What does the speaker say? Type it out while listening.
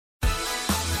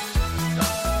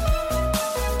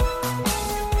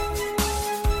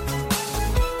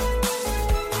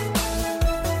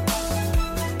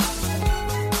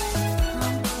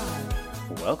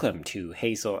Welcome to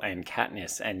Hazel and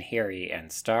Katniss and Harry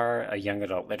and Star, a young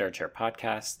adult literature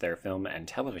podcast, their film and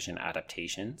television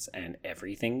adaptations, and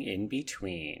everything in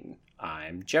between.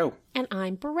 I'm Joe. And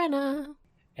I'm Brenna.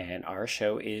 And our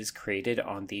show is created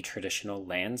on the traditional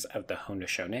lands of the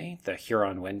Haudenosaunee, the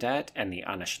Huron-Wendat, and the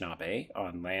Anishinaabe,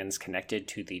 on lands connected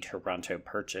to the Toronto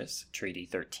Purchase, Treaty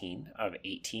 13 of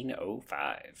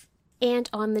 1805. And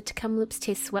on the Tk'emlúps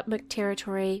te Secwépemc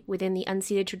territory within the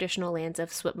unceded traditional lands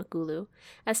of Secwepemcúlecw.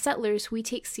 As settlers, we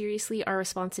take seriously our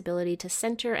responsibility to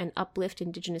center and uplift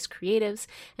Indigenous creatives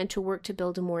and to work to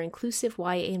build a more inclusive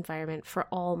YA environment for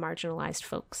all marginalized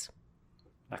folks.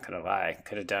 Not gonna lie,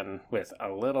 could have done with a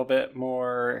little bit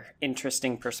more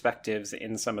interesting perspectives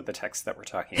in some of the texts that we're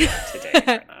talking about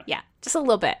today. Yeah, just a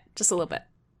little bit.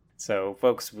 So,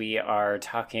 folks, we are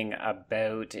talking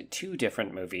about two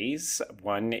different movies.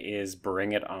 One is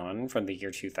Bring It On from the year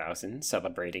 2000,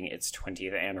 celebrating its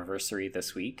 20th anniversary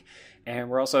this week. And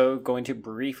we're also going to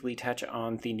briefly touch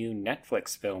on the new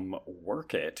Netflix film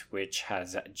Work It, which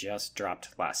has just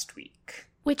dropped last week.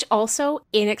 Which also,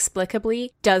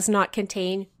 inexplicably, does not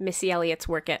contain Missy Elliott's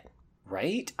Work It.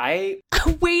 Right? I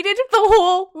waited the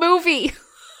whole movie.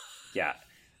 Yeah.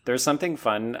 There's something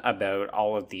fun about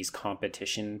all of these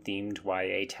competition-themed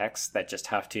YA texts that just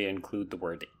have to include the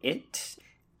word it,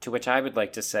 to which I would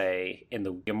like to say, in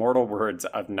the immortal words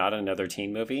of Not Another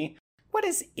Teen Movie, what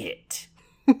is it?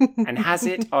 And has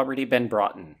it already been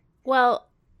brought in? Well,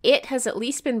 it has at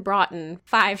least been brought in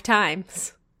 5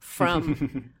 times.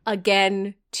 From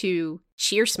Again to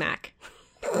Cheer Smack.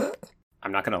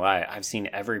 I'm not going to lie, I've seen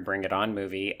every Bring It On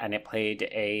movie, and it played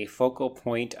a focal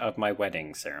point of my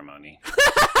wedding ceremony.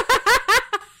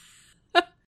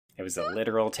 It was a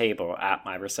literal table at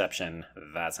my reception.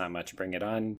 That's how much Bring It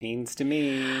On means to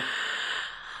me.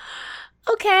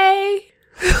 Okay.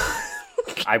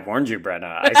 I warned you,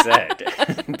 Brenna. I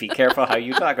said, be careful how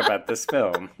you talk about this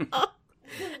film.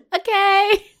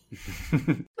 Okay.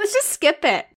 Let's just skip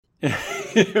it.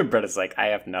 Brenna's like, I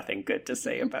have nothing good to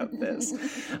say about this.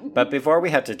 But before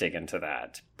we have to dig into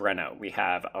that, Brenna, we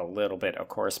have a little bit of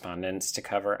correspondence to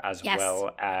cover, as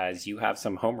well as you have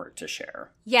some homework to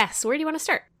share. Yes. Where do you want to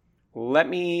start? Let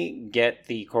me get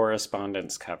the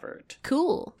correspondence covered.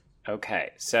 Cool.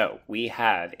 Okay, so we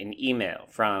have an email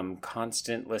from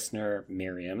constant listener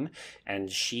Miriam, and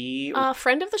she...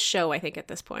 friend of the show, I think, at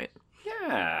this point.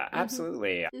 Yeah,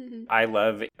 absolutely. Mm-hmm. I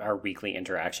love our weekly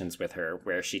interactions with her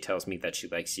where she tells me that she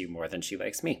likes you more than she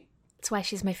likes me. That's why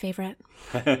she's my favorite.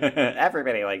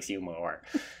 Everybody likes you more.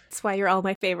 That's why you're all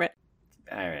my favorite.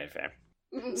 All right, fair.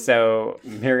 So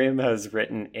Miriam has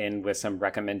written in with some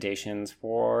recommendations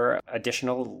for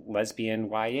additional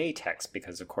lesbian YA texts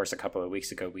because, of course, a couple of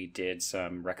weeks ago we did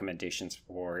some recommendations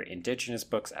for Indigenous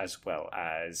books as well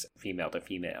as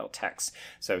female-to-female texts.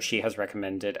 So she has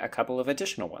recommended a couple of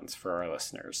additional ones for our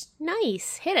listeners.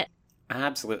 Nice. Hit it.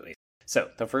 Absolutely. So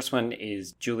the first one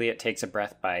is Juliet Takes a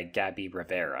Breath by Gabby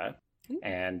Rivera.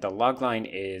 And the logline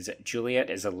is, Juliet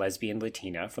is a lesbian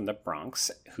Latina from the Bronx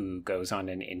who goes on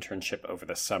an internship over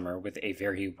the summer with a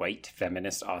very white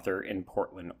feminist author in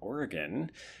Portland, Oregon.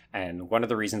 And one of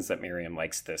the reasons that Miriam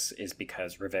likes this is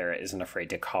because Rivera isn't afraid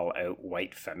to call out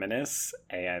white feminists.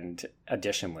 And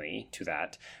additionally to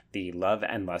that, the love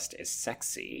and lust is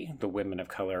sexy. The women of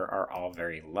color are all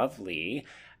very lovely.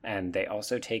 And they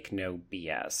also take no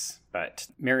BS. But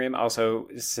Miriam also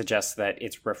suggests that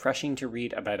it's refreshing to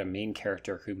read about a main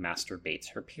character who masturbates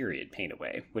her period pain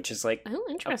away, which is like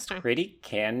interesting. A pretty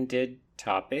candid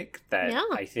topic that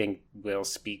I think will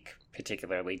speak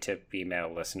particularly to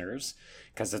female listeners,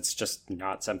 because it's just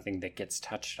not something that gets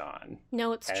touched on.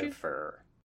 No, it's ever.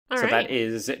 true. So that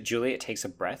is Juliet Takes a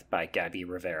Breath by Gabby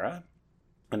Rivera.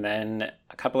 And then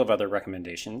a couple of other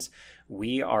recommendations.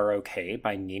 We Are Okay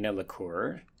by Nina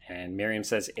LaCour. And Miriam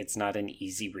says it's not an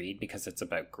easy read because it's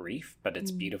about grief, but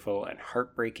it's beautiful and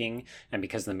heartbreaking. And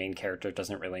because the main character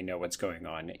doesn't really know what's going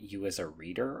on, you as a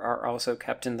reader are also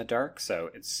kept in the dark. So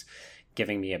it's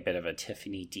giving me a bit of a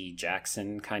Tiffany D.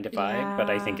 Jackson kind of vibe. Yeah. But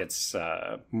I think it's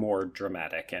more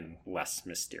dramatic and less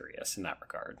mysterious in that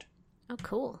regard. Oh,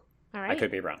 cool. All right. I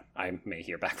could be wrong. I may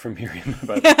hear back from Miriam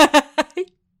about that.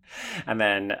 And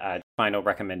then final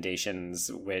recommendations,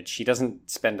 which she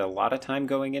doesn't spend a lot of time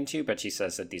going into, but she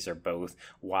says that these are both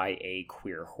YA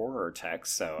queer horror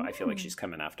texts, so I feel like she's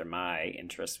coming after my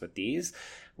interest with these.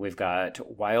 We've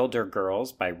got Wilder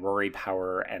Girls by Rory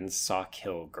Power and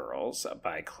Sawkill Girls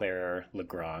by Claire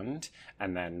Legrand.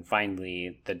 And then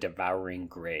finally, The Devouring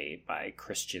Grey by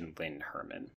Christian Lynn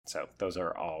Herman. So those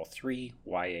are all 3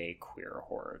 YA queer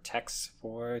horror texts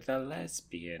for the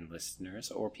lesbian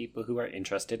listeners or people who are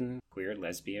interested in queer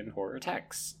lesbian horror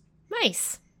texts.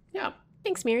 Nice. Yeah.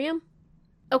 Thanks, Miriam.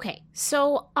 Okay,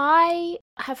 so I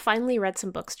have finally read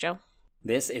some books, Joe.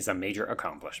 This is a major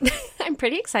accomplishment. I'm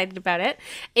pretty excited about it.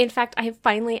 In fact, I have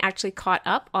finally actually caught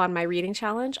up on my reading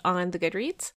challenge on the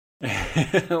Goodreads.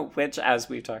 Which, as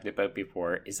we've talked about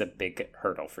before, is a big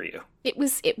hurdle for you. It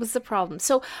was the problem.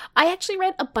 So I actually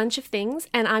read a bunch of things,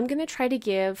 and I'm going to try to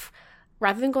give,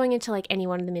 rather than going into like any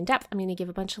one of them in depth, I'm going to give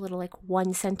a bunch of little like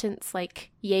one sentence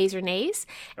like yays or nays,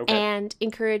 and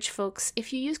encourage folks,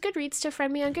 if you use Goodreads, to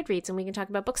friend me on Goodreads and we can talk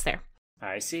about books there.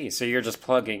 I see. So you're just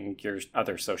plugging your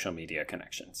other social media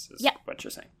connections, is what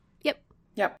you're saying.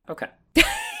 Yep. Okay.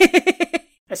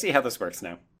 I see how this works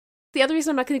now. The other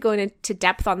reason I'm not going to go into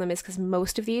depth on them is because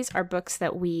most of these are books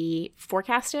that we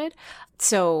forecasted.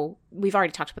 So we've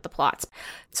already talked about the plots.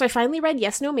 So I finally read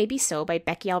Yes, No, Maybe So by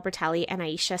Becky Albertalli and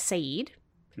Aisha Saeed.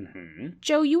 Mm-hmm.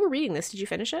 Joe, you were reading this. Did you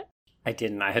finish it? I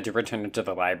didn't. I had to return it to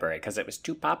the library because it was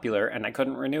too popular and I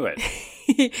couldn't renew it.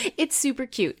 It's super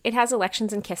cute. It has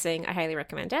elections and kissing. I highly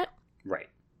recommend it. Right.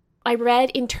 I read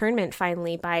Internment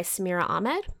finally by Samira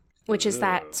Ahmed, which is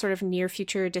that sort of near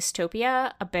future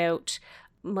dystopia about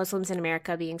Muslims in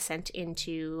America being sent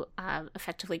into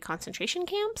effectively concentration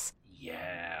camps.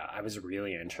 Yeah, I was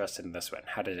really interested in this one.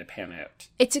 How did it pan out?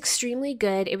 It's extremely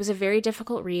good. It was a very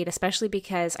difficult read, especially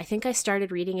because I think I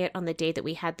started reading it on the day that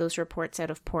we had those reports out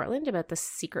of Portland about the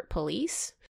secret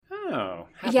police. Oh,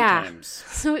 happy times.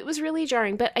 So it was really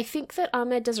jarring. But I think that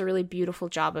Ahmed does a really beautiful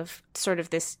job of sort of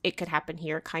this it could happen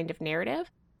here kind of narrative.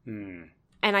 And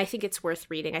I think it's worth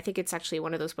reading. I think it's actually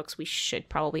one of those books we should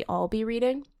probably all be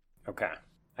reading. Okay,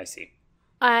 I see.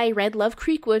 I read Love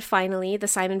Creekwood finally, the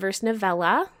Simon Verse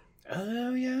novella.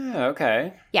 Oh, yeah,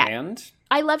 okay. Yeah. And?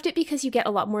 I loved it because you get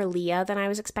a lot more Leah than I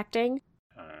was expecting.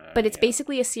 But it's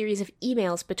basically a series of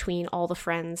emails between all the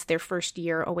friends their first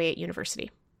year away at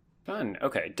university. Fun.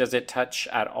 Okay. Does it touch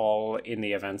at all in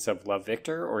the events of Love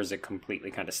Victor, or is it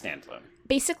completely kind of standalone?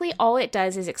 Basically, all it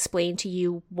does is explain to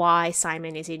you why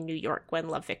Simon is in New York when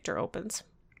Love Victor opens.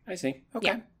 I see. Okay.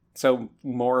 Yeah. So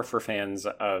more for fans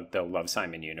of the Love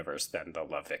Simon universe than the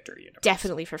Love Victor universe.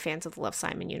 Definitely for fans of the Love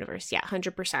Simon universe. Yeah,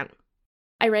 100%.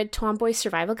 I read Tomboy's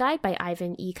Survival Guide by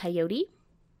Ivan E. Coyote,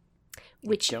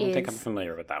 which I don't think I'm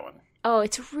familiar with that one. Oh,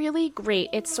 it's really great.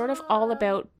 It's sort of all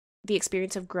about the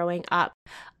experience of growing up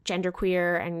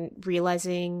genderqueer and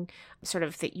realizing sort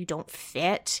of that you don't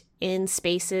fit in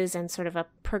spaces and sort of a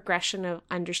progression of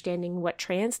understanding what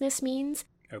transness means.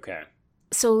 Okay.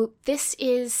 So this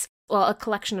is, well, a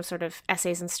collection of sort of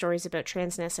essays and stories about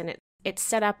transness, and it's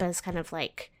set up as kind of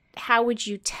like, how would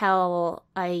you tell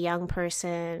a young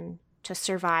person to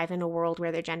survive in a world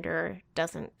where their gender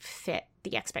doesn't fit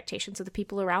the expectations of the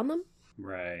people around them?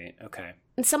 Right, okay.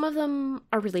 And some of them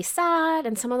are really sad,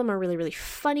 and some of them are really, really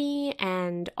funny,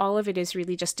 and all of it is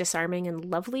really just disarming and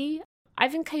lovely.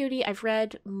 Ivan Coyote, I've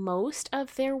read most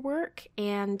of their work,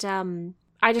 and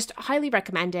I just highly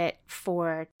recommend it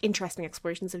for interesting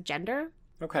explorations of gender.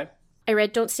 Okay. I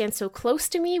read Don't Stand So Close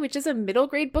to Me, which is a middle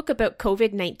grade book about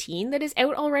COVID-19 that is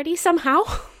out already somehow.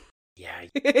 Yeah,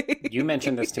 you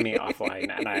mentioned this to me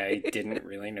offline, and I didn't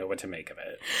really know what to make of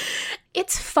it.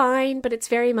 It's fine, but it's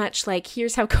very much like,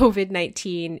 here's how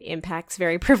COVID-19 impacts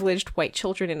very privileged white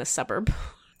children in a suburb.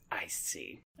 I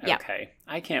see. Yep. Okay.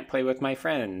 I can't play with my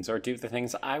friends or do the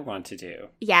things I want to do.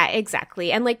 Yeah,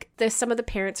 exactly. And like some of the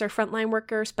parents are frontline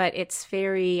workers, but it's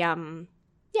very,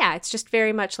 it's just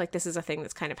very much like this is a thing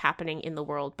that's kind of happening in the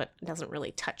world, but doesn't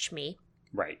really touch me.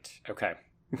 Right. Okay.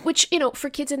 Which, for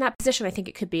kids in that position, I think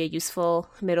it could be a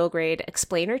useful middle grade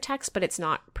explainer text, but it's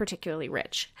not particularly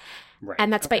rich. Right.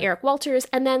 And that's by Eric Walters.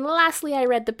 And then lastly, I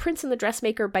read The Prince and the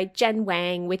Dressmaker by Jen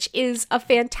Wang, which is a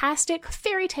fantastic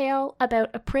fairy tale about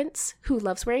a prince who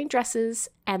loves wearing dresses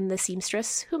and the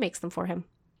seamstress who makes them for him.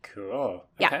 Cool.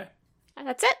 Yeah. Okay. And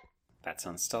that's it. That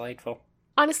sounds delightful.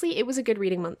 Honestly, it was a good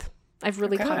reading month. I've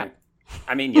really caught up.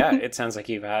 I mean, yeah, it sounds like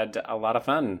you've had a lot of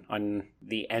fun on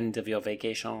the end of your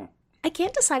vacation. I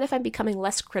can't decide if I'm becoming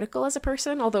less critical as a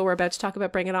person, although we're about to talk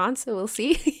about Bring It On, so we'll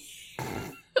see.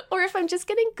 Or if I'm just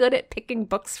getting good at picking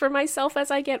books for myself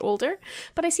as I get older.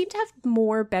 But I seem to have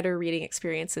more better reading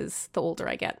experiences the older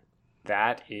I get.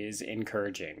 That is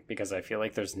encouraging, because I feel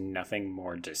like there's nothing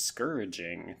more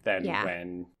discouraging than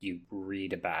when you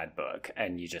read a bad book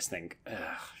and you just think,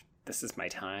 ugh, this is my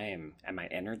time and my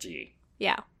energy.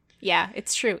 Yeah. Yeah,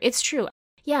 it's true. It's true.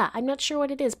 Yeah, I'm not sure what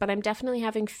it is, but I'm definitely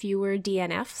having fewer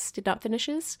DNFs, did not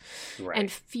finishes,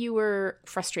 and fewer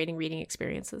frustrating reading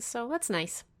experiences. So that's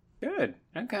nice. Good.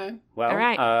 Okay. Well, all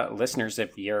right. Listeners,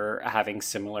 if you're having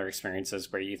similar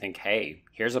experiences where you think, hey,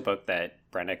 here's a book that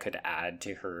Brenna could add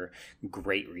to her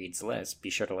great reads list,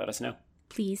 be sure to let us know.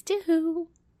 Please do.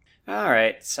 All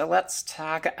right, so let's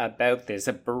talk about this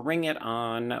Bring It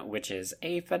On, which is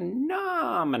a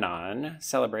phenomenon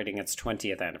celebrating its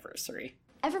 20th anniversary.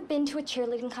 Ever been to a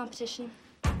cheerleading competition?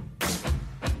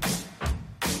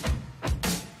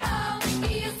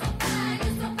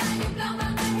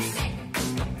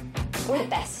 We're the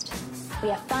best. We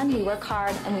have fun, we work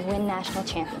hard, and we win national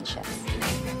championships.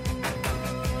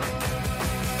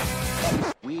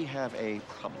 We have a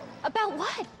problem. About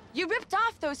what? You ripped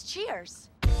off those cheers.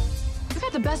 We've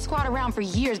had the best squad around for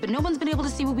years, but no one's been able to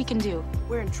see what we can do.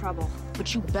 We're in trouble.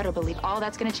 But you better believe all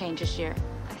that's gonna change this year.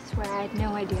 I swear I had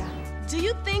no idea. Do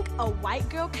you think a white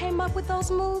girl came up with those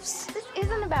moves? This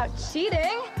isn't about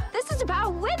cheating. This is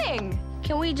about winning.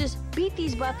 Can we just beat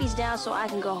these Buffies down so I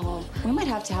can go home? We might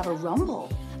have to have a rumble.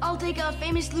 I'll take out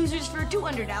Famous Losers for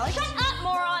 $200. Shut up,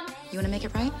 moron! You wanna make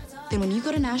it right? Then when you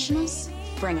go to nationals,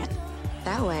 bring it.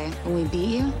 That way, when we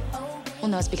beat you, we'll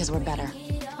know it's because we're better.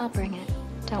 I'll bring it.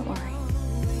 Don't worry.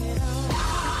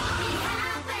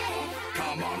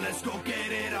 Come on, let's go get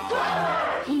it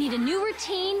on. We need a new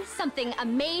routine, something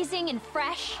amazing and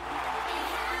fresh.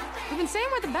 We've been saying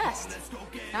we're the best.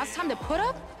 Now it's time to put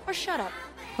up or shut up.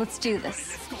 Let's do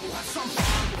this.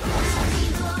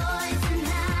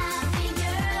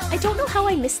 I don't know how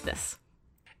I missed this.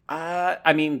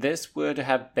 I mean, this would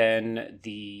have been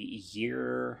the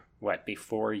year,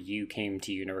 before you came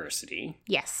to university?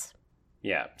 Yes.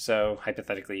 Yeah, so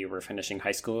hypothetically you were finishing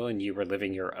high school and you were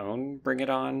living your own Bring It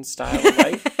On style of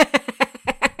life.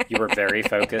 You were very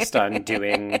focused on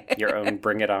doing your own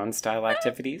Bring It On style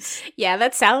activities. Yeah,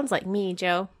 that sounds like me,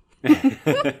 Joe.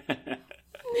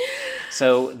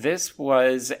 So this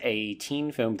was a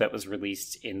teen film that was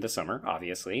released in the summer,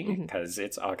 obviously, because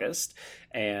it's August.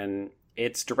 And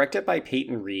it's directed by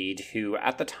Peyton Reed, who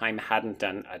at the time hadn't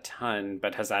done a ton,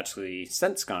 but has actually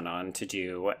since gone on to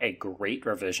do a great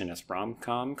revisionist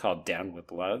rom-com called Down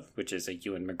with Love, which is a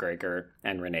Ewan McGregor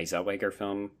and Renee Zellweger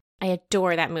film. I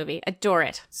adore that movie. Adore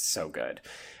it. So good.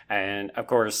 And of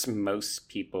course, most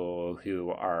people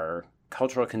who are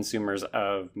cultural consumers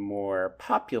of more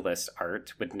populist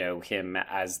art would know him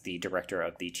as the director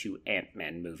of the 2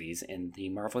 Ant-Man movies in the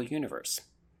Marvel Universe.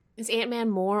 Is Ant-Man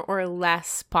more or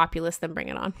less populist than Bring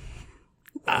It On?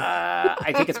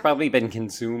 I think it's probably been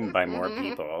consumed by more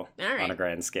people right. on a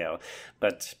grand scale.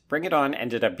 But Bring It On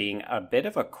ended up being a bit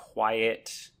of a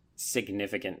quiet,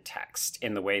 significant text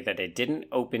in the way that it didn't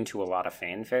open to a lot of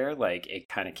fanfare. Like, it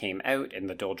kind of came out in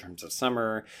the doldrums of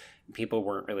summer. People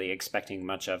weren't really expecting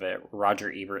much of it.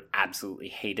 Roger Ebert absolutely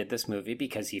hated this movie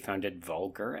because he found it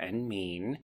vulgar and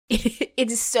mean. It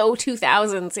is so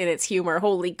 2000s in its humor.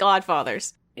 Holy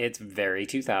Godfathers. It's very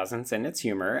 2000s in its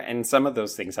humor, and some of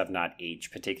those things have not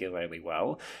aged particularly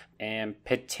well, and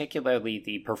particularly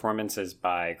the performances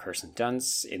by Kirsten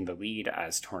Dunst in the lead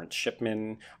as Torrance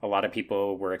Shipman. A lot of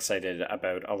people were excited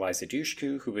about Eliza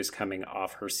Dushku, who was coming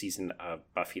off her season of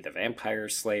Buffy the Vampire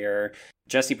Slayer.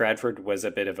 Jesse Bradford was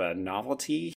a bit of a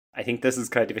novelty. I think this is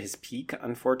kind of his peak,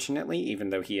 unfortunately, even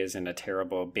though he is in a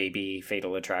terrible baby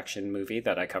Fatal Attraction movie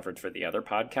that I covered for the other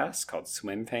podcast called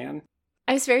Swim Fan.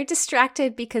 I was very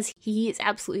distracted because he is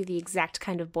absolutely the exact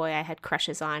kind of boy I had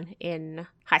crushes on in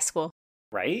high school.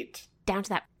 Right? Down to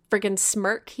that friggin'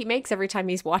 smirk he makes every time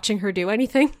he's watching her do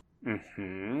anything.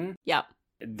 Mm-hmm. Yep.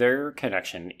 Their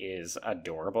connection is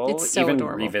adorable. It's so Even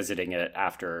adorable. Revisiting it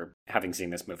after having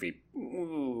seen this movie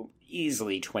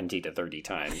easily 20 to 30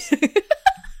 times.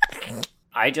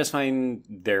 I just find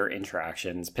their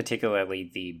interactions, particularly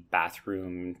the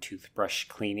bathroom toothbrush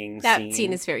cleaning That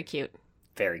scene is very cute.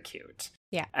 very cute.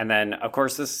 Yeah. And then, of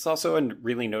course, this is also a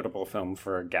really notable film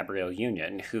for Gabrielle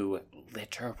Union, who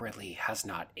literally has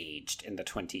not aged in the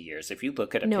 20 years. If you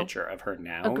look at a picture of her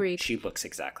now, Agreed. She looks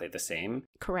exactly the same.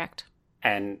 Correct.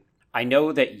 And I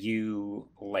know that you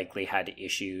likely had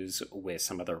issues with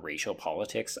some of the racial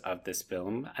politics of this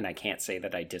film, and I can't say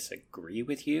that I disagree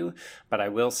with you, but I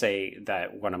will say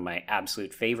that one of my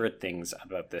absolute favorite things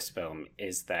about this film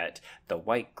is that the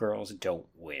white girls don't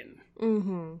win.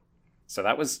 Mm-hmm. So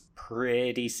that was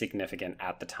pretty significant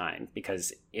at the time,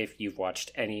 because if you've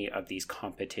watched any of these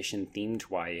competition-themed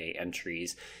YA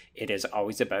entries, it is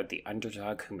always about the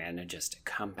underdog who manages to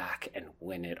come back and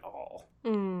win it all.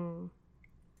 Mm.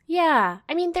 Yeah,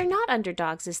 I mean, they're not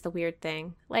underdogs is the weird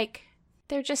thing. Like,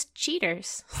 they're just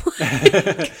cheaters.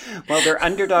 Well, they're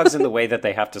underdogs in the way that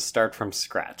they have to start from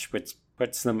scratch, which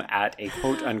puts them at a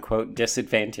quote-unquote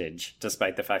disadvantage,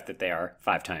 despite the fact that they are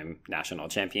 5-time national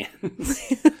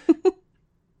champions.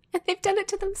 And they've done it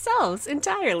to themselves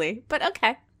entirely, but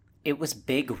okay. It was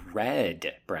Big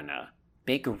Red, Brenna.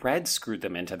 Big Red screwed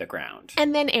them into the ground.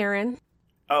 And then Aaron.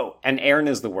 Oh, and Aaron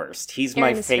is the worst. He's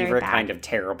Aaron my is very favorite bad. kind of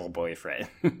terrible boyfriend.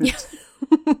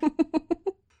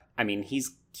 I mean,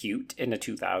 he's cute in a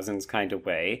 2000s kind of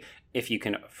way, if you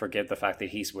can forgive the fact that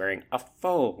he's wearing a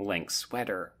full-length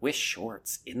sweater with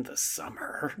shorts in the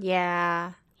summer.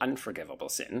 Yeah. Unforgivable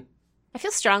sin. I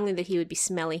feel strongly that he would be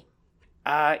smelly.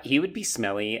 He would be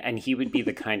smelly, and he would be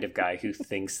the kind of guy who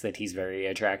thinks that he's very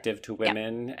attractive to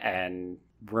women, and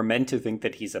we're meant to think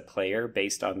that he's a player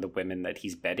based on the women that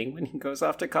he's betting when he goes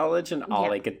off to college, and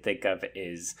all I could think of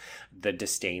is the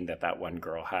disdain that one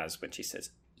girl has when she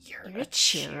says, You're a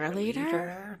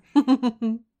cheerleader?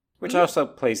 Which also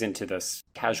plays into this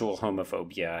casual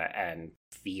homophobia and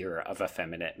fear of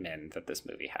effeminate men that this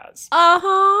movie has.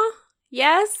 Uh-huh.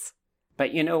 Yes.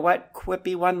 But you know what?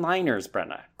 Quippy one-liners,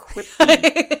 Brenna.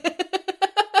 Quippy.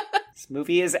 This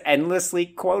movie is endlessly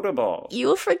quotable. You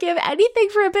will forgive anything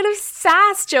for a bit of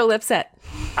sass, Joe Lipset.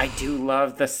 I do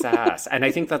love the sass. And I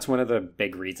think that's one of the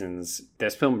big reasons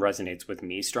this film resonates with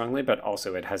me strongly, but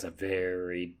also it has a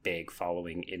very big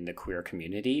following in the queer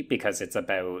community because it's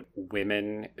about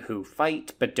women who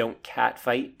fight but don't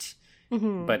catfight.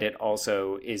 Mm-hmm. But it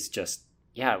also is just,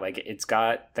 like it's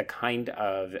got the kind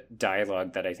of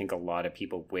dialogue that I think a lot of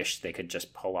people wish they could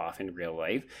just pull off in real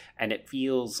life. And it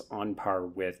feels on par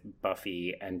with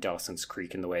Buffy and Dawson's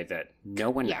Creek in the way that no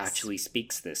one actually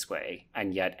speaks this way.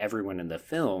 And yet everyone in the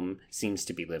film seems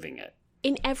to be living it.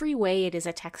 In every way, it is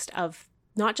a text of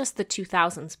not just the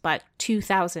 2000s, but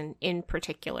 2000 in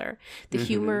particular. The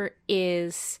humor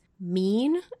is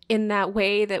mean in that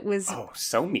way that was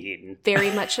so mean.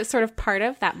 Very much a sort of part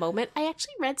of that moment. I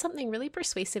actually read something really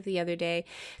persuasive the other day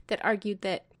that argued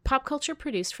that pop culture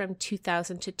produced from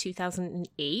 2000 to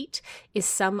 2008 is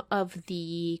some of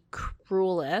the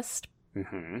cruelest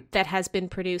that has been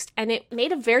produced. And it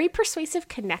made a very persuasive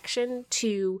connection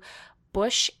to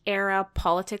Bush-era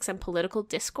politics and political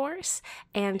discourse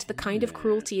and the kind of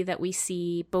cruelty that we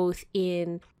see both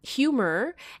in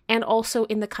humor and also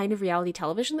in the kind of reality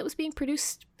television that was being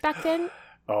produced back then,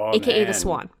 aka The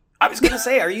Swan. I was going to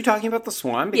say, are you talking about The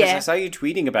Swan? Because I saw you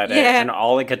tweeting about it, and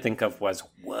all I could think of was,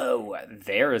 whoa,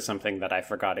 there is something that I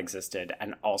forgot existed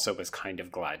and also was kind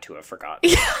of glad to have forgotten.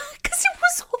 Yeah, because it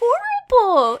was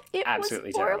horrible. It Absolutely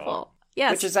was horrible. Terrible.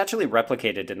 Yes. Which is actually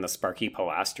replicated in the Sparky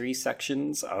Pilastri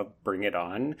sections of Bring It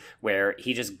On, where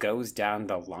he just goes down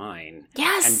the line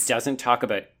and doesn't talk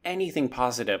about anything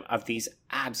positive of these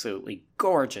absolutely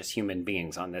gorgeous human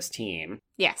beings on this team.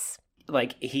 Yes.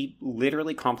 Like, he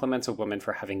literally compliments a woman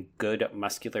for having good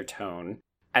muscular tone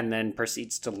and then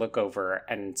proceeds to look over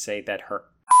and say that her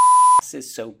ass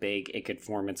is so big it could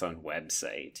form its own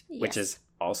website, which is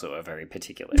also a very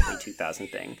particularly 2000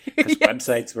 thing, because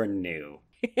websites were new.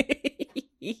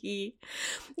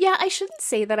 Yeah, I shouldn't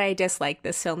say that I dislike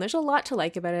this film. There's a lot to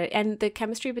like about it, and the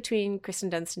chemistry between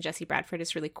Kristen Dunst and Jesse Bradford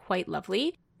is really quite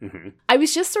lovely. I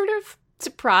was just sort of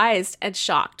surprised and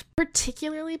shocked,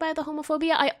 particularly by the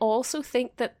homophobia. I also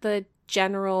think that the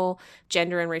general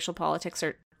gender and racial politics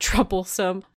are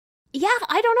troublesome. Yeah,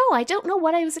 I don't know. I don't know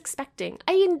what I was expecting.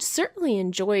 I certainly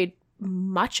enjoyed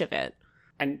much of it.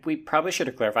 And we probably should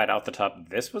have clarified off the top,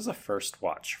 this was a first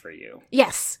watch for you.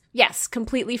 Yes,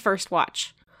 completely first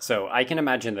watch. So I can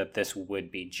imagine that this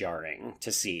would be jarring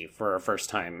to see for a first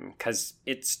time, because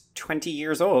it's 20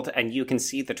 years old and you can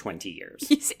see the 20 years.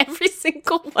 Yes, every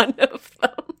single one of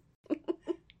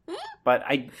them. But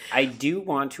I do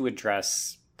want to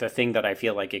address the thing that I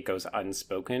feel like it goes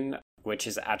unspoken, which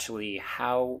is actually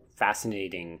how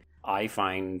fascinating I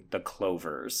find the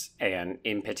Clovers, and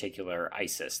in particular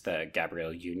Isis, the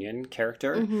Gabrielle Union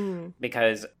character,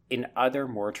 because in other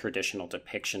more traditional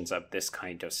depictions of this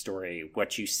kind of story,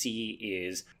 what you see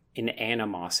is an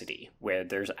animosity where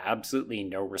there's absolutely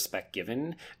no respect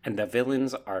given, and the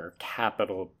villains are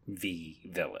capital V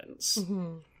villains.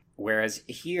 Whereas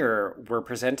here, we're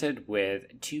presented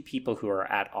with two people who are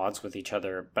at odds with each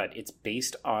other, but it's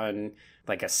based on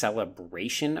like a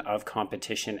celebration of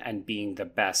competition and being the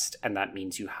best, and that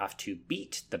means you have to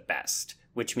beat the best,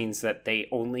 which means that they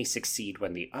only succeed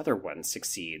when the other one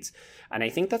succeeds. And I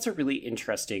think that's a really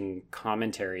interesting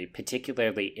commentary,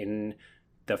 particularly in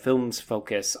the film's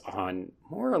focus on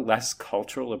more or less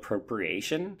cultural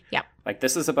appropriation. Yep. Like,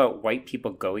 this is about white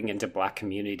people going into Black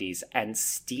communities and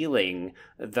stealing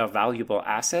the valuable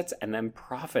assets and then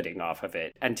profiting off of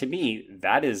it. And to me,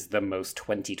 that is the most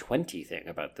 2020 thing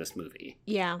about this movie.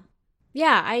 Yeah.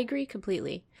 Yeah, I agree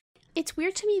completely. It's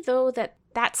weird to me, though,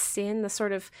 that sin, the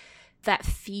sort of that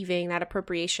thieving, that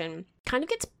appropriation, kind of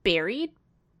gets buried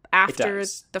after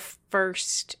the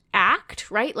first act,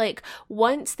 right? Like,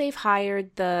 once they've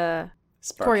hired the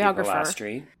Sparky choreographer,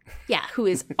 Pilastri. Yeah, who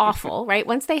is awful, right?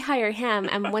 Once they hire him,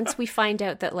 and once we find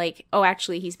out that, like, oh,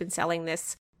 actually, he's been selling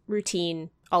this routine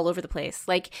all over the place.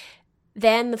 Like,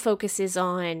 then the focus is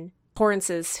on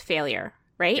Torrance's failure,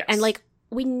 right? Yes. And like,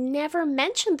 we never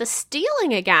mentioned the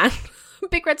stealing again.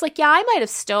 Big Red's like, yeah, I might have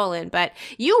stolen, but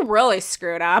you really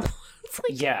screwed up. It's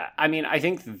like, yeah, I mean, I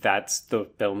think that's the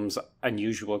film's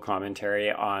unusual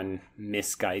commentary on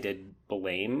misguided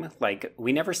blame. Like,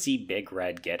 we never see Big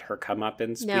Red get her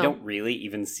comeuppance. No. We don't really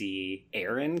even see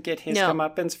Aaron get his No.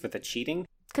 comeuppance for the cheating.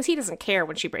 because he doesn't care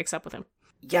when she breaks up with him.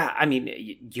 Yeah, I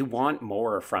mean, you want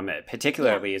more from it,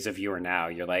 particularly as a viewer now.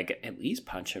 You're like, at least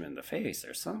punch him in the face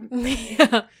or something.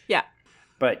 Yeah.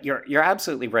 But you're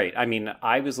absolutely right. I mean,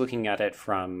 I was looking at it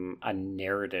from a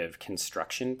narrative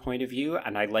construction point of view,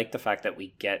 and I like the fact that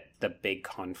we get the big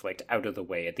conflict out of the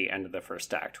way at the end of the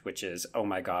first act, which is, oh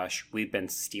my gosh, we've been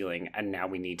stealing, and now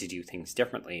we need to do things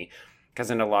differently. Because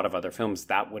in a lot of other films,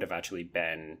 that would have actually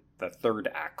been the third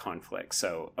act conflict.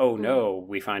 So, oh no,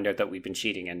 we find out that we've been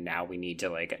cheating, and now we need to,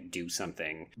 like, do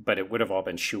something. But it would have all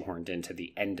been shoehorned into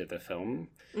the end of the film,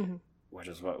 which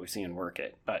is what we see in Work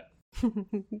It. But...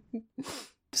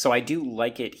 So I do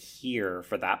like it here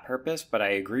for that purpose, but I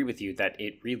agree with you that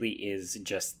it really is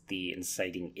just the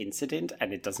inciting incident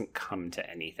and it doesn't come to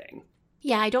anything.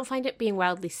 Yeah, I don't find it being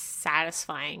wildly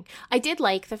satisfying. I did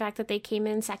like the fact that they came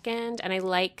in second, and I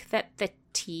like that the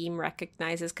team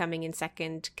recognizes coming in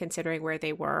second, considering where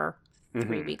they were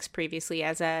 3 weeks previously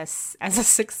as a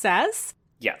success.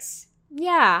 Yes.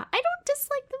 Yeah, I don't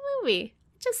dislike the movie.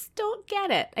 Just don't get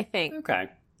it, I think. Okay.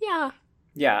 Yeah.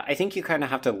 Yeah, I think you kind of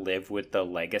have to live with the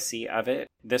legacy of it.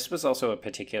 This was also a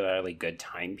particularly good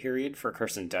time period for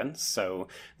Kirsten Dunst, so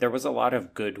there was a lot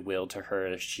of goodwill to her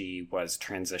as she was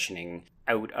transitioning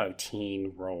out of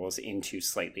teen roles into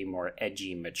slightly more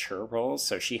edgy, mature roles.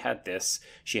 So she had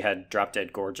Drop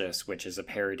Dead Gorgeous, which is a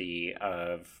parody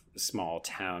of small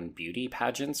town beauty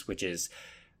pageants, which is,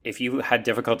 if you had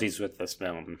difficulties with this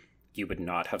film, you would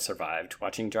not have survived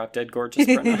watching Drop Dead Gorgeous,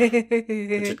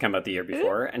 Brenna, which had come out the year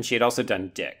before. And she had also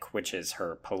done Dick, which is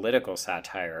her political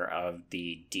satire of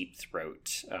the Deep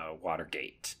Throat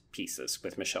Watergate pieces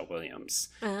with Michelle Williams.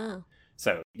 Oh.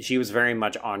 So she was very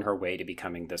much on her way to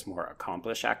becoming this more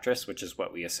accomplished actress, which is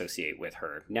what we associate with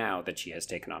her now that she has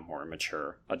taken on more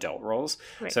mature adult roles.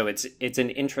 Right. So it's an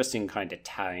interesting kind of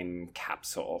time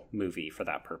capsule movie for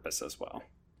that purpose as well.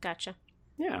 Gotcha.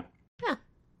 Yeah. Yeah.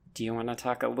 Do you want to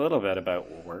talk a little bit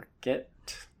about Work It?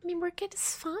 I mean, Work It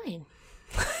is fine.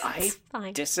 I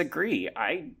fine. disagree.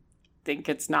 I think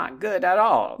it's not good at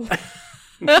all.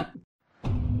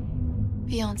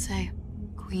 Beyonce,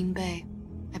 Queen Bey,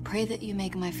 I pray that you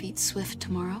make my feet swift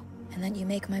tomorrow, and that you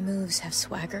make my moves have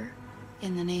swagger.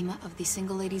 In the name of the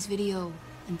Single Ladies video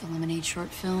and the Lemonade short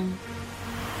film,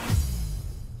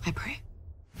 I pray.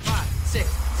 5, 6,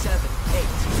 7,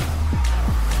 8.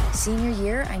 Senior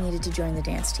year, I needed to join the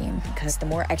dance team because the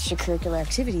more extracurricular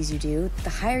activities you do, the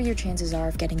higher your chances are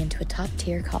of getting into a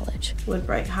top-tier college.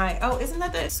 Woodbright High. Oh, isn't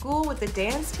that the school with the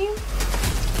dance team?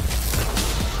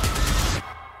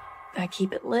 I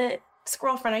keep it lit.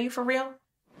 Squirrelfriend, are you for real?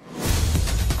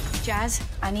 Jazz,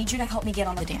 I need you to help me get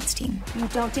on the dance team. You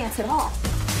don't dance at all.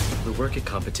 The Work It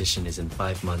competition is in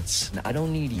 5 months. I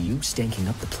don't need you stanking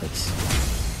up the place.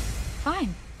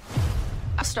 Fine.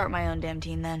 I'll start my own damn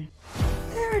team then.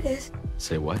 There it is.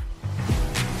 Say what?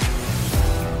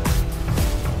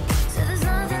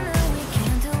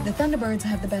 The Thunderbirds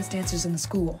have the best dancers in the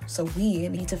school, so we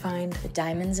need to find the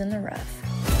diamonds in the rough.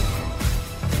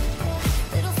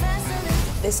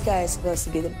 This guy's supposed to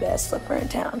be the best flipper in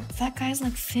town. That guy's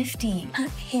like 50. Not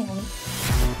him.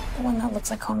 The one that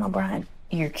looks like Conan O'Brien.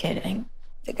 You're kidding.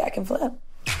 The guy can flip.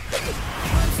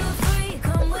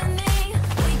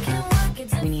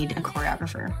 We need a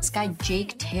choreographer. This guy,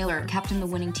 Jake Taylor, captained the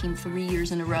winning team 3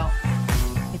 years in a row.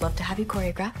 We'd love to have you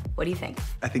choreograph. What do you think?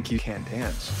 I think you can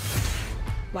dance.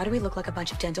 Why do we look like a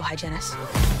bunch of dental hygienists?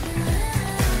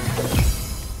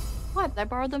 What? I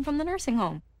borrowed them from the nursing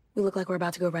home. We look like we're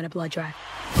about to go run a blood drive.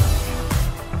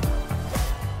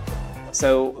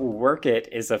 So, Work It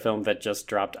is a film that just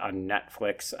dropped on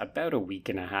Netflix about a week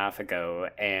and a half ago,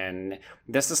 and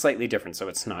this is slightly different. So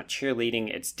it's not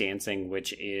cheerleading, it's dancing,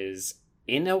 which is,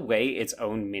 in a way, its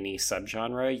own mini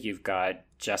subgenre. You've got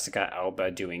Jessica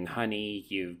Alba doing Honey,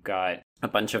 you've got a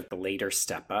bunch of the later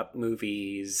Step Up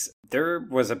movies. There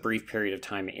was a brief period of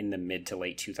time in the mid to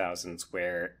late 2000s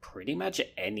where pretty much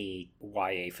any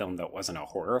YA film that wasn't a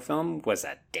horror film was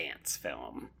a dance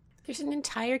film. There's an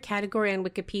entire category on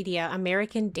Wikipedia,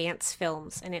 American Dance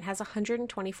Films, and it has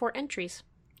 124 entries.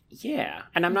 Yeah,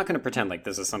 and I'm not going to pretend like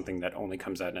this is something that only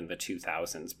comes out in the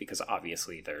 2000s, because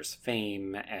obviously there's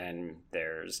Fame, and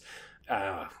there's,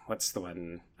 what's the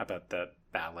one about the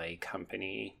ballet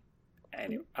company?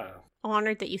 And,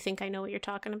 Honored that you think I know what you're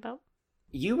talking about.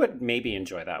 You would maybe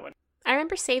enjoy that one. I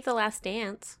remember Save the Last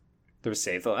Dance. There was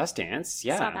Save the Last Dance.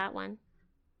 Yeah. Saw that one.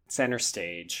 Center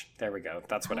Stage. There we go.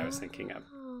 That's what I was thinking of.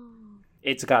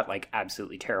 It's got like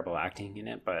absolutely terrible acting in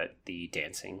it, but the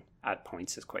dancing at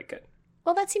points is quite good.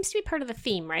 Well, that seems to be part of the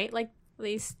theme, right? Like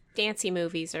these dancey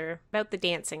movies are about the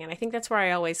dancing, and I think that's where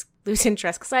I always lose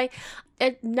interest, because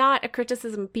not a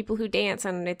criticism of people who dance,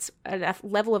 and it's a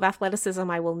level of athleticism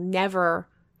I will never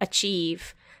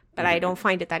achieve, but I don't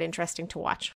find it that interesting to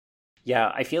watch.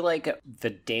 Yeah, I feel like the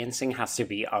dancing has to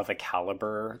be of a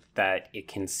caliber that it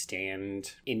can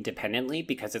stand independently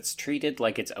because it's treated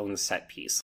like its own set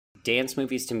piece. Dance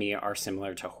movies to me are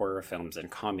similar to horror films and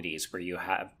comedies where you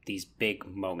have these big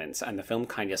moments and the film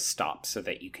kind of stops so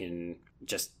that you can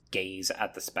just gaze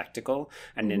at the spectacle.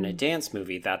 And in a dance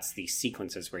movie, that's the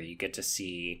sequences where you get to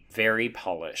see very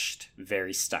polished,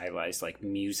 very stylized, like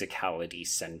musicality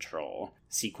central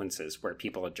sequences where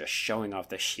people are just showing off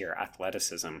the sheer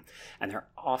athleticism. And they're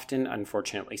often,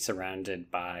 unfortunately,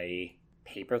 surrounded by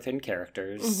paper-thin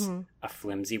characters, a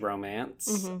flimsy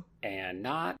romance, and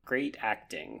not great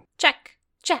acting. Check,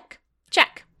 check,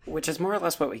 check. Which is more or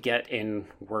less what we get in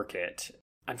Work It.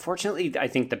 Unfortunately, I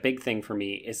think the big thing for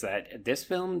me is that this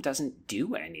film doesn't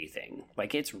do anything.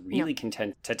 Like, it's really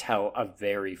content to tell a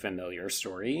very familiar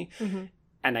story,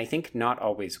 and I think not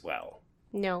always well.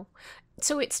 No.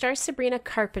 So it stars Sabrina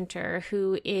Carpenter,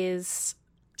 who is...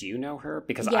 Do you know her?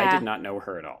 Because I did not know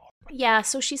her at all. Yeah,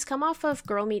 so she's come off of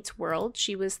Girl Meets World.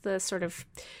 She was the sort of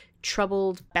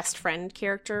troubled best friend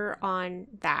character on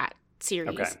that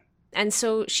series. Okay. And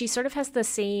so she sort of has the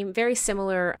same, very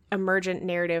similar emergent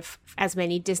narrative as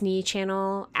many Disney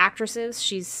Channel actresses.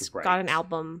 She's got an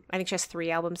album. I think she has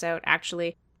 3 albums out,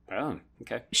 actually. Oh,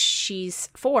 okay. She's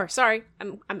 4. Sorry,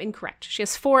 I'm incorrect. She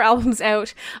has 4 albums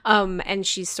out, and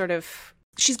she's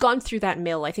gone through that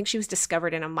mill. I think she was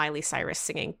discovered in a Miley Cyrus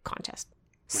singing contest.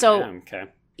 So, okay.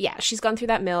 Yeah, she's gone through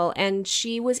that mill, and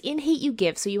she was in Hate U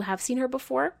Give, so you have seen her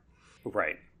before?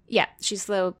 Right. Yeah, she's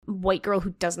the white girl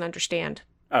who doesn't understand.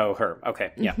 Oh, her.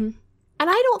 Okay, yeah. And I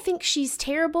don't think she's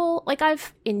terrible. Like,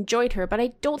 I've enjoyed her, but I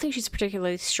don't think she's a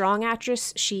particularly strong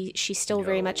actress. She still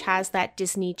very much has that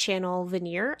Disney Channel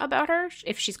veneer about her.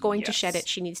 If she's going to shed it,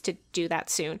 she needs to do that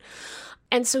soon.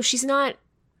 And so she's not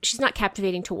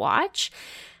captivating to watch.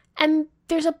 And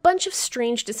there's a bunch of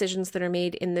strange decisions that are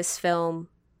made in this film.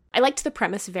 I liked the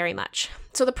premise very much.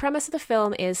 So the premise of the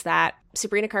film is that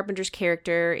Sabrina Carpenter's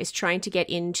character is trying to get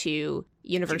into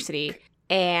university,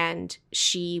 and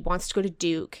she wants to go to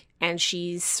Duke, and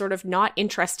she's sort of not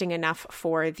interesting enough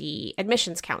for the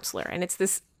admissions counselor. And it's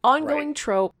this ongoing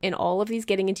trope in all of these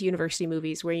getting into university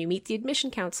movies where you meet the admission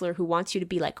counselor who wants you to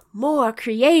be like more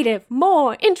creative,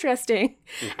 more interesting.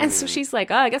 And so she's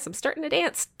like, I guess I'm starting a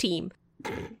dance team.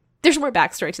 There's more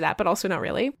backstory to that, but also not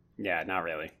really. Yeah, not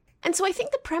really. And so I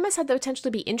think the premise had the potential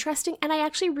to be interesting, and I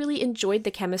actually really enjoyed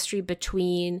the chemistry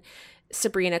between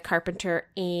Sabrina Carpenter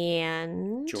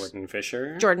and... Jordan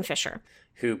Fisher.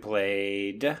 Who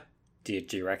played...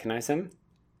 Did you recognize him?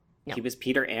 No. He was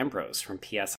Peter Ambrose from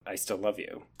P.S. I Still Love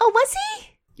You. Oh, was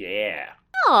he? Yeah.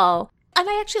 Oh. And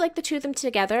I actually like the two of them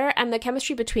together, and the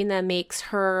chemistry between them makes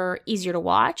her easier to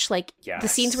watch. Like, the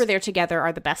scenes where they're together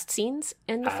are the best scenes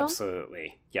in the film.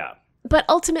 Absolutely, yeah. But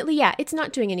ultimately, yeah, it's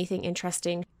not doing anything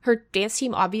interesting. Her dance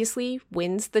team obviously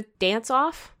wins the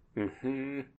dance-off.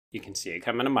 You can see it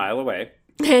coming a mile away.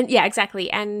 And yeah, exactly.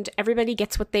 And everybody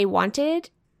gets what they wanted.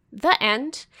 The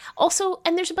end. Also,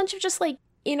 and there's a bunch of just, like,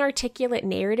 inarticulate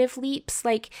narrative leaps.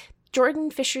 Like, Jordan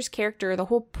Fisher's character, the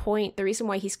whole point, the reason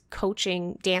why he's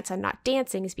coaching dance and not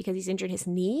dancing is because he's injured his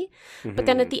knee. But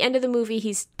then at the end of the movie,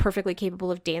 he's perfectly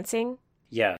capable of dancing.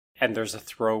 Yeah. And there's a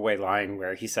throwaway line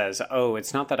where he says, oh,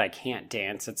 it's not that I can't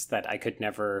dance, it's that I could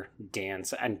never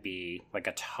dance and be like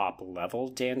a top level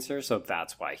dancer, so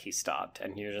that's why he stopped.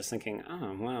 And you're just thinking,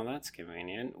 oh, well, that's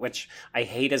convenient, which I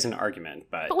hate as an argument,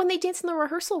 but... But when they dance in the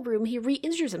rehearsal room, he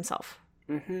re-injures himself.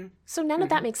 So none of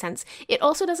that makes sense. It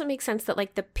also doesn't make sense that,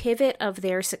 like, the pivot of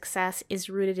their success is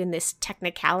rooted in this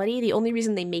technicality. The only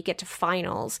reason they make it to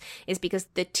finals is because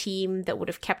the team that would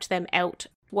have kept them out,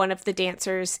 one of the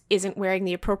dancers isn't wearing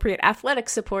the appropriate athletic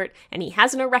support, and he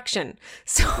has an erection.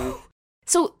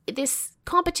 So this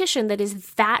competition that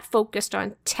is that focused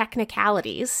on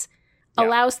technicalities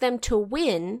allows them to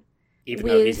win. Even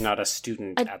though he's not a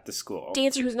student at the school.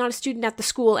 Dancer who's not a student at the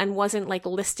school and wasn't, like,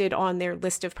 listed on their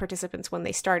list of participants when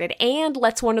they started, and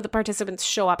lets one of the participants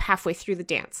show up halfway through the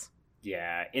dance.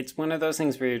 Yeah, it's one of those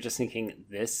things where you're just thinking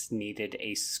this needed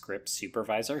a script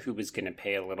supervisor who was going to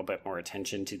pay a little bit more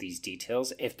attention to these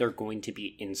details if they're going to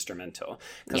be instrumental.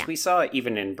 Because we saw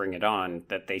even in Bring It On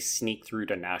that they sneak through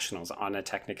to nationals on a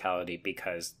technicality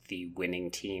because the winning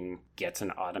team gets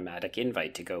an automatic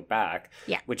invite to go back.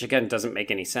 Yeah. Which again doesn't make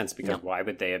any sense because why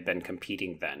would they have been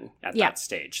competing then at that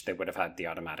stage? They would have had the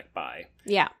automatic bye.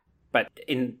 Yeah. But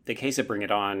in the case of Bring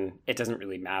It On, it doesn't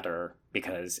really matter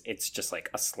because it's just like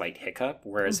a slight hiccup.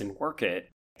 Whereas in Work It,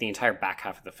 the entire back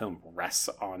half of the film rests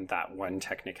on that one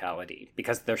technicality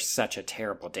because they're such a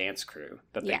terrible dance crew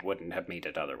that they wouldn't have made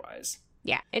it otherwise.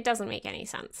 Yeah, it doesn't make any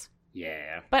sense.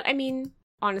 Yeah. But I mean,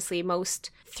 honestly,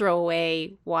 most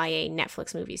throwaway YA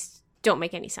Netflix movies don't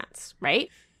make any sense, right?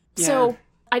 Yeah. So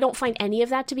I don't find any of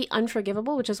that to be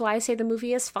unforgivable, which is why I say the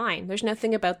movie is fine. There's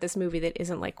nothing about this movie that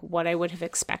isn't like what I would have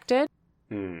expected.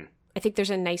 I think there's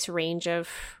a nice range of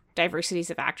diversities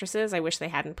of actresses. I wish they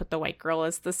hadn't put the white girl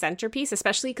as the centerpiece,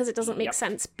 especially because it doesn't make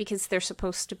sense because they're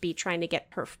supposed to be trying to get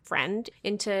her friend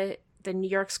into the New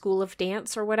York School of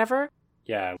Dance or whatever.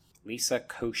 Yeah, Lisa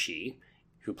Koshy,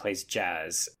 who plays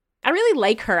Jazz. I really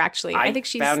like her, actually. I think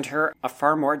she's found her a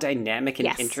far more dynamic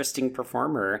and interesting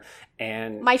performer.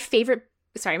 And my favorite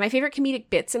comedic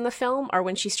bits in the film are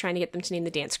when she's trying to get them to name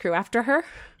the dance crew after her.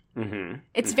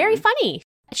 It's very funny.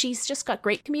 She's just got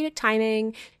great comedic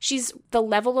timing. She's the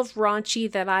level of raunchy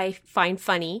that I find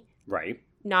funny. Right.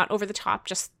 Not over the top,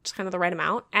 just kind of the right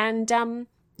amount. And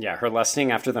yeah, her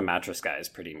lusting after the mattress guy is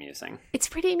pretty amusing. It's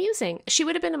pretty amusing. She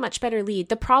would have been a much better lead.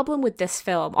 The problem with this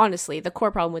film, honestly, the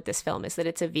core problem with this film is that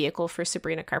it's a vehicle for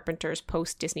Sabrina Carpenter's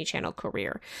post-Disney Channel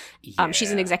career.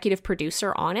 She's an executive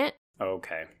producer on it.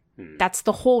 Okay. That's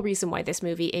the whole reason why this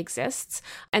movie exists.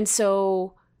 And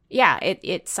so, yeah,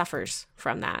 it suffers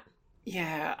from that.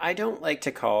 Yeah, I don't like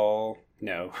to call...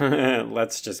 No,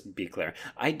 let's just be clear.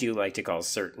 I do like to call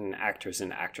certain actors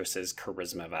and actresses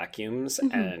charisma vacuums,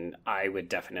 and I would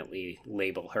definitely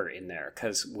label her in there,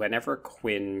 because whenever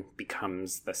Quinn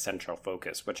becomes the central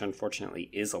focus, which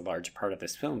unfortunately is a large part of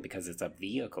this film because it's a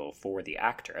vehicle for the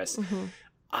actress,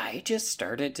 I just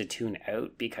started to tune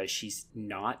out because she's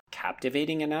not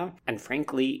captivating enough, and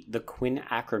frankly, the Quinn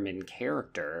Ackerman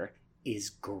character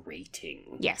is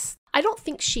grating. Yes. I don't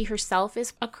think she herself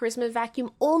is a charisma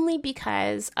vacuum only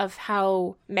because of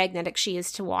how magnetic she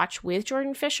is to watch with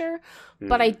Jordan Fisher.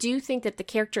 But I do think that the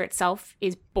character itself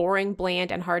is boring,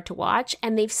 bland, and hard to watch.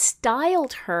 And they've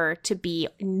styled her to be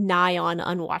nigh on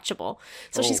unwatchable.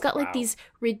 So she's got like these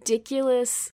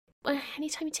ridiculous...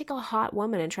 Anytime you take a hot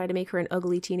woman and try to make her an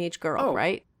ugly teenage girl,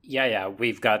 right? Yeah.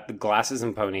 We've got the glasses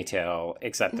and ponytail,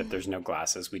 except that there's no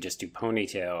glasses. We just do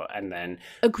ponytail and then...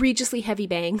 egregiously heavy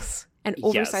bangs and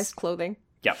oversized clothing.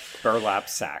 Yep. Burlap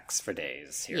sacks for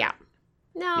days here. Yeah.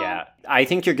 No. Yeah. I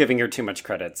think you're giving her too much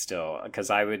credit still, because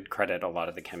I would credit a lot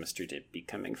of the chemistry to be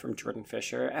coming from Jordan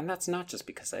Fisher, and that's not just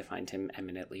because I find him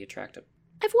eminently attractive.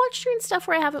 I've watched her in stuff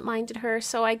where I haven't minded her,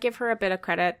 so I give her a bit of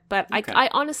credit. But I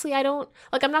honestly, I don't...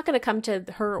 Like, I'm not going to come to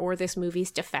her or this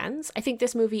movie's defense. I think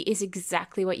this movie is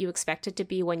exactly what you expect it to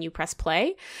be when you press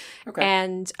play. Okay.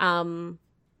 And,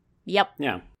 yep.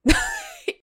 Yeah.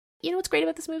 You know what's great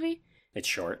about this movie? It's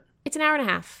short. It's an hour and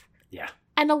a half. Yeah.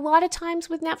 And a lot of times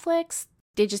with Netflix,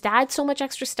 they just add so much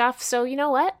extra stuff. So, you know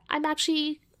what? I'm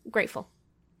actually grateful.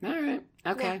 All right.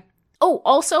 Okay. Yeah. Oh,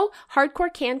 also,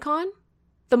 Hardcore CanCon,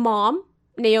 the mom...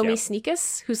 Naomi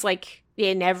Sneakus, who's like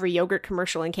in every yogurt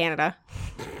commercial in Canada.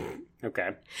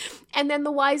 Okay. And then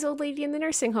the wise old lady in the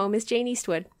nursing home is Jane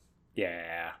Eastwood.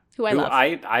 Yeah. Who I love.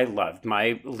 I loved.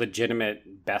 My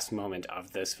legitimate best moment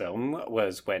of this film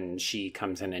was when she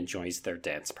comes in and joins their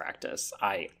dance practice.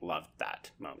 I loved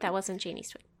that moment. That wasn't Jane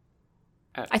Eastwood.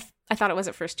 I thought it was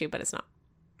at first too, but it's not.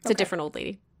 It's a different old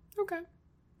lady. Okay.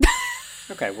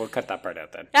 Okay, we'll cut that part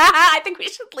out then. I think we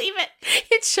should leave it.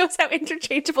 It shows how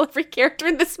interchangeable every character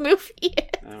in this movie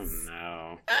is. Oh,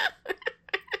 no.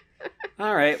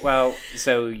 All right, well,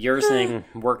 so you're saying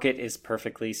Work It is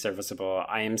perfectly serviceable.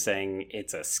 I am saying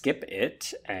it's a skip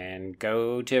it and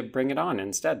go to Bring It On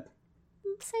instead.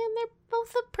 I'm saying they're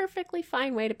both a perfectly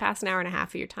fine way to pass an hour and a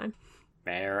half of your time.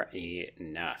 Fair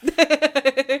enough.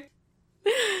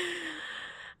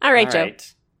 All right, Joe.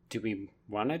 Do we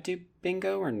want to do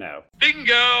bingo or no?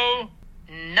 Bingo!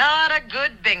 Not a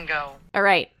good bingo. All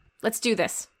right, let's do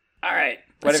this. All right,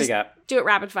 what do we got? Do it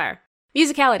rapid fire.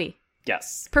 Musicality.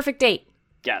 Yes. Perfect date.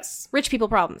 Yes. Rich people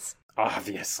problems.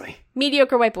 Obviously.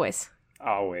 Mediocre white boys.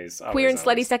 Always. Queer and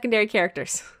slutty secondary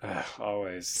characters.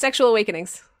 Always. Sexual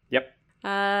awakenings. Yep.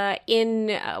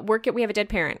 In Work It, we have a dead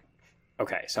parent.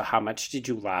 Okay, so how much did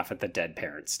you laugh at the dead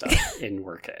parent stuff in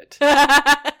Work It?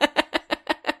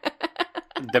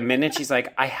 the minute she's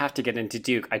like, I have to get into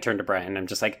Duke, I turn to Brian and I'm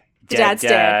just like, Dad's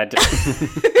dead.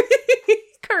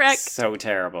 Correct. So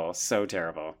terrible. So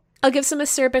terrible. I'll give some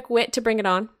acerbic wit to bring it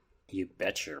on. You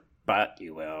bet your butt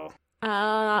you will.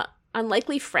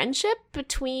 Unlikely friendship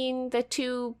between the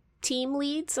two team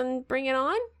leads and Bring It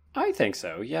On? I think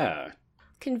so, yeah.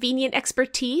 Convenient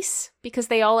expertise, because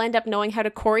they all end up knowing how to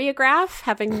choreograph,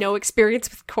 having no experience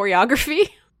with choreography.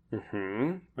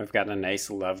 Mm-hmm. We've got a nice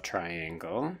love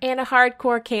triangle. And a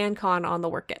hardcore CanCon on the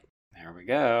Work It. There we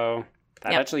go.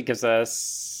 That actually gives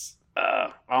us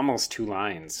almost 2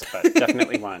 lines, but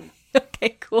definitely 1.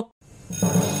 Okay, cool.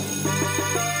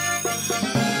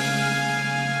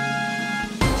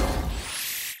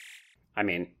 I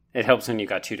mean, it helps when you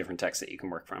got 2 different texts that you can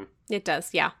work from. It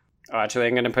does, yeah. Oh, actually,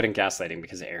 I'm going to put in gaslighting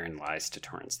because Aaron lies to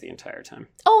Torrance the entire time.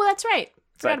 Oh, that's right.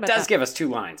 So it does give us 2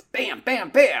 lines. Bam, bam,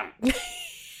 bam!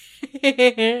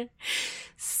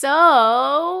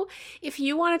 So, if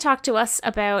you want to talk to us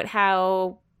about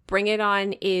how Bring It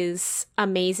On is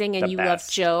amazing and you love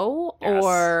Joe,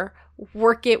 or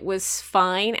Work It was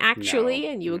fine, actually,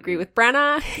 and you agree with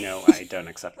Brenna. No, I don't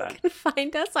accept that.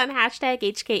 Find us on hashtag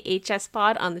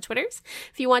HKHSPod on the Twitters.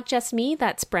 If you want just me,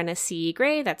 that's Brenna C.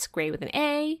 Gray. That's Gray with an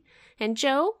A. And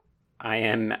Joe? I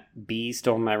am B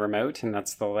Stole My Remote, and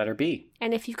that's the letter B.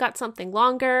 And if you've got something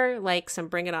longer, like some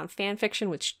Bring It On fan fiction,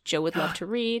 which Joe would love to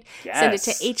read, send it to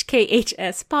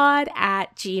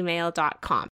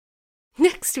hkhspod@gmail.com.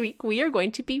 Next week, we are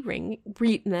going to be one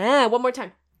more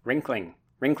time. Wrinkling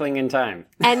in time.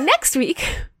 And next week,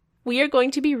 we are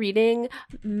going to be reading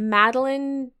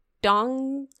Madeline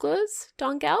Dongel?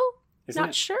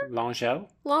 Not sure. Langell?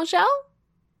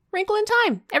 Wrinkle in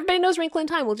Time. Everybody knows Wrinkle in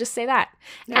Time. We'll just say that.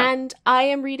 Yeah. And I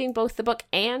am reading both the book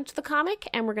and the comic,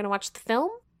 and we're going to watch the film.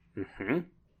 Mm-hmm.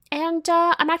 And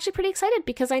I'm actually pretty excited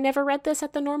because I never read this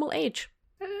at the normal age.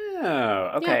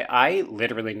 Oh, okay. Yeah. I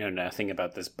literally know nothing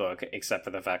about this book except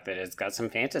for the fact that it's got some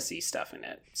fantasy stuff in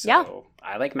it. So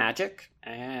I like magic,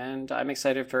 and I'm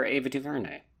excited for Ava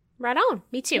DuVernay. Right on.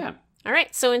 Me too. Yeah. All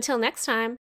right. So until next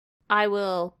time, I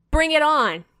will bring it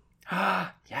on.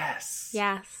 Yes.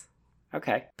 Yes.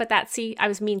 Okay. But I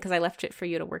was mean because I left it for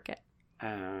you to work it.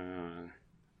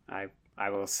 I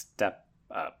will step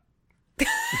up.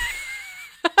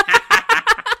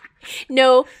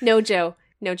 No, Joe.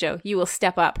 No, Joe. You will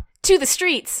step up to the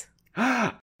streets.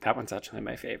 That one's actually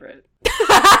my favorite.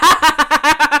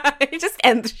 Just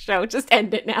end the show. Just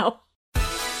end it now.